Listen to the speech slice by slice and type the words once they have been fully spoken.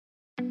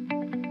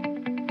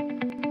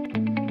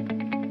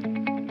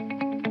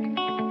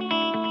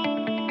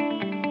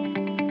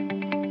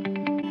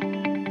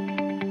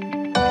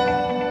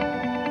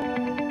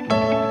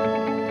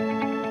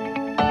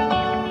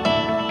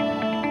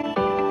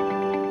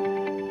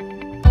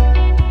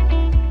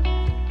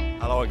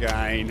Hello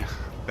again,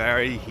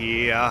 Barry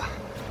here,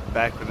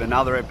 back with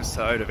another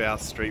episode of our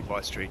street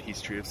by street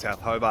history of South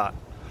Hobart.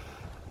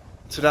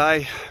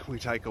 Today we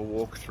take a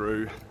walk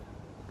through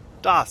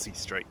Darcy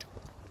Street.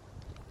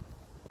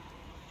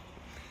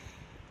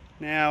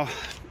 Now,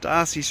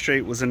 Darcy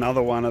Street was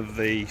another one of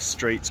the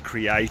streets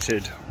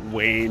created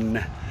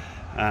when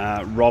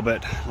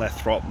Robert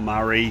Lathrop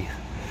Murray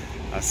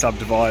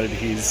subdivided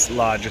his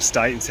large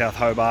estate in South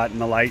Hobart in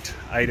the late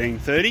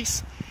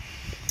 1830s.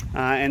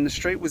 And the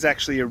street was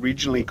actually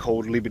originally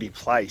called Liberty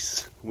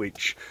Place,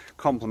 which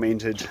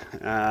complemented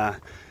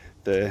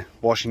the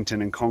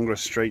Washington and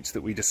Congress streets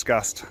that we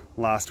discussed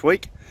last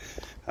week,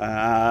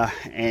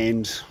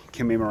 and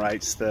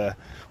commemorates the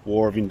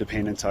War of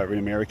Independence over in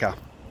America.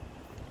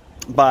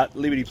 But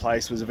Liberty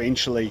Place was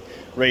eventually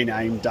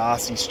renamed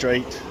Darcy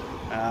Street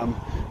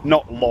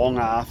not long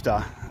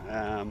after,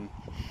 and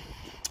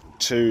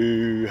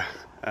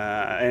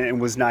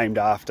was named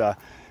after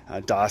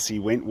Darcy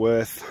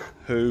Wentworth,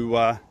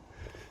 who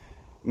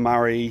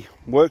Murray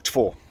worked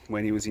for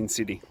when he was in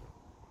Sydney.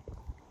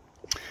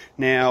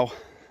 Now,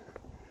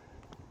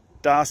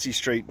 Darcy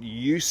Street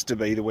used to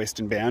be the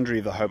western boundary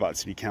of the Hobart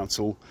City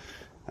Council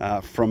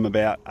from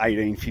about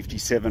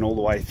 1857 all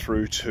the way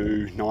through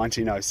to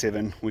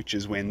 1907, which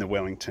is when the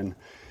Wellington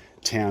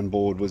Town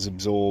Board was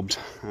absorbed.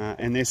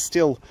 And there's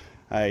still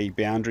a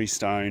boundary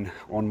stone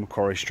on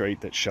Macquarie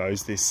Street that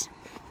shows this.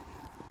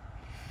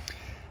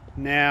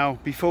 Now,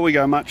 before we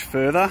go much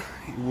further,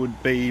 it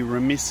would be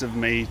remiss of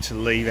me to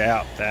leave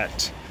out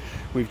that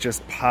we've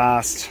just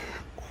passed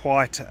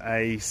quite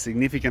a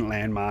significant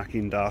landmark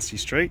in Darcy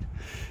Street,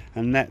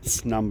 and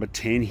that's number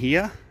 10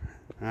 here,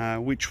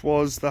 which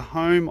was the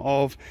home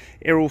of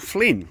Errol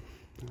Flynn,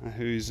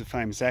 who's a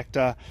famous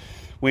actor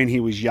when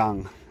he was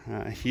young.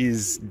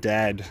 His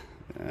dad,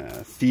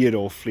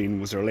 Theodore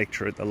Flynn, was a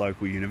lecturer at the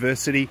local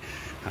university,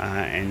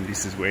 and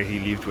this is where he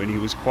lived when he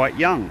was quite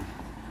young.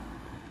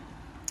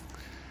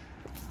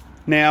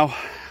 Now,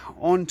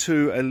 on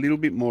to a little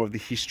bit more of the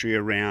history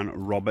around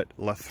Robert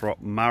Lathrop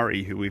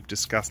Murray, who we've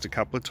discussed a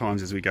couple of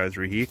times as we go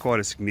through here.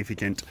 Quite a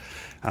significant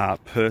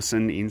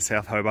person in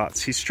South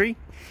Hobart's history.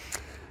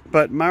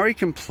 But Murray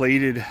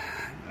completed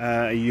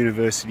a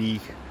degree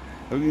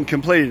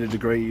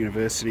at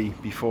university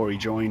before he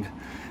joined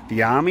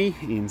the army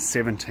in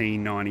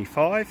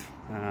 1795.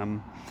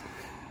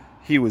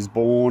 He was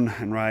born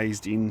and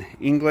raised in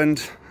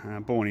England,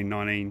 born in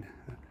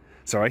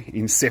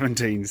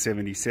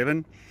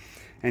 1777.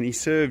 And he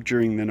served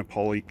during the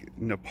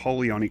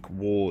Napoleonic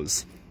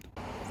Wars.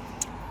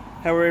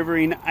 However,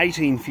 in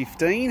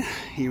 1815,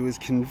 he was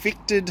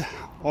convicted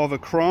of a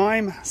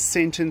crime,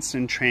 sentenced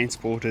and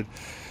transported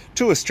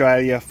to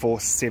Australia for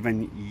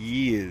 7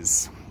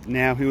 years.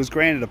 Now, he was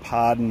granted a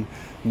pardon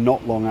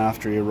not long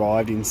after he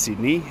arrived in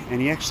Sydney,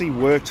 and he actually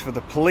worked for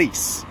the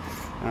police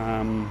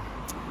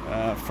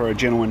for a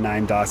gentleman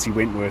named Darcy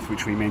Wentworth,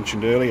 which we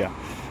mentioned earlier.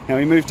 Now,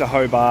 he moved to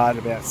Hobart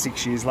about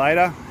 6 years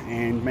later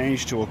and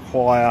managed to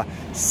acquire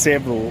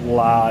several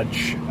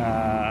large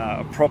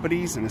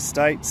properties and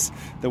estates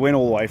that went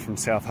all the way from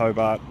South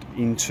Hobart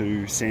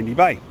into Sandy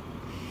Bay.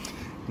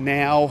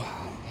 Now,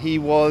 he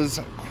was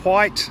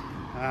quite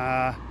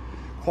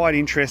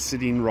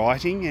interested in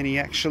writing, and he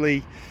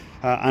actually,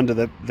 under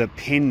the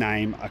pen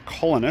name A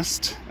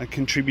Colonist,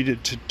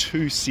 contributed to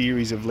 2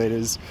 series of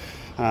letters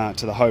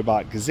to the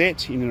Hobart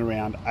Gazette in and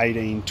around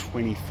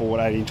 1824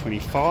 to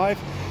 1825,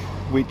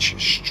 which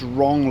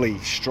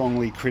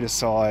strongly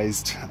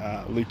criticised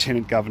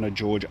Lieutenant Governor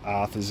George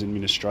Arthur's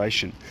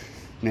administration.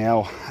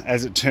 Now,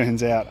 as it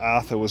turns out,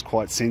 Arthur was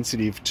quite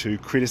sensitive to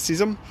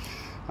criticism,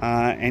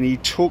 and he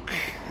took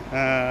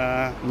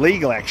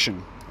legal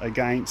action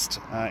against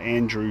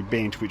Andrew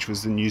Bent, which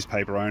was the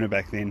newspaper owner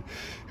back then,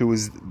 who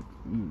was,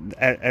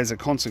 as a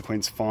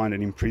consequence, fined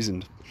and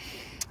imprisoned.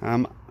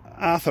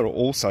 Arthur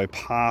also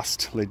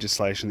passed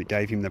legislation that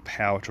gave him the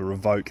power to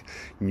revoke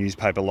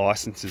newspaper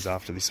licences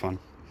after this one.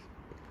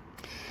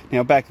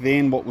 Now, back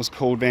then, what was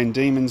called Van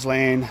Diemen's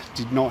Land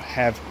did not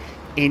have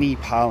any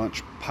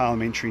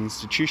parliamentary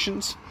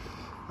institutions,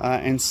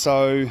 and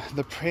so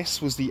the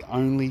press was the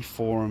only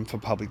forum for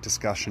public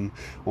discussion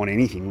on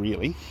anything,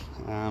 really.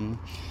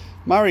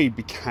 Murray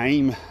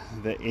became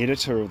the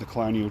editor of the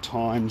Colonial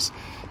Times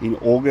in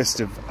August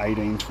of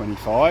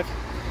 1825,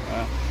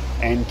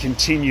 and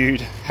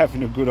continued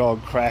having a good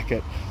old crack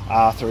at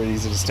Arthur and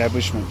his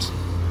establishment,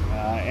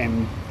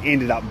 and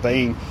ended up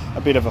being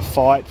a bit of a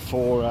fight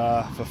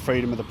for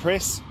freedom of the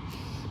press.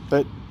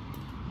 But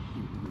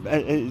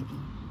a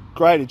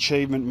great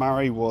achievement.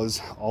 Murray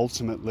was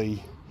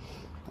ultimately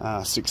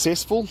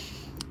successful,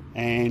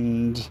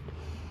 and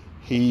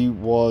he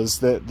was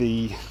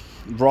the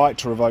right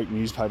to revoke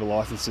newspaper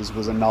licences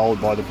was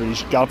annulled by the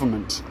British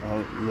government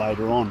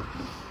later on.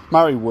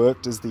 Murray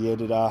worked as the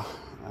editor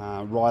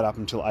right up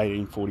until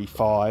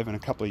 1845, and a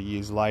couple of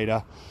years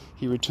later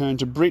he returned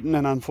to Britain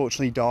and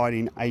unfortunately died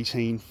in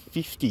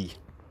 1850.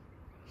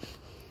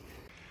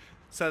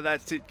 So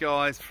that's it,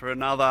 guys, for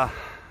another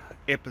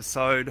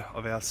episode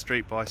of our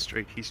street by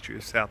street history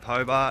of South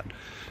Hobart.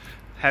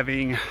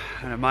 Having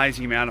an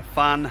amazing amount of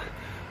fun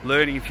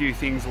learning a few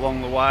things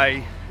along the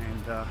way,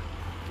 and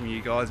giving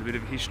you guys a bit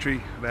of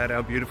history about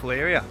our beautiful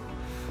area.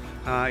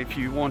 If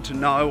you want to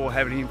know or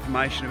have any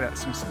information about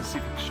some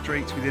specific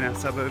streets within our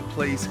suburb,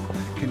 please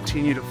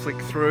continue to flick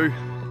through,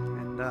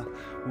 and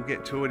we'll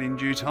get to it in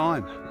due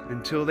time.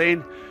 Until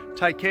then,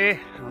 take care,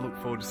 and I look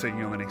forward to seeing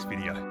you on the next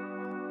video.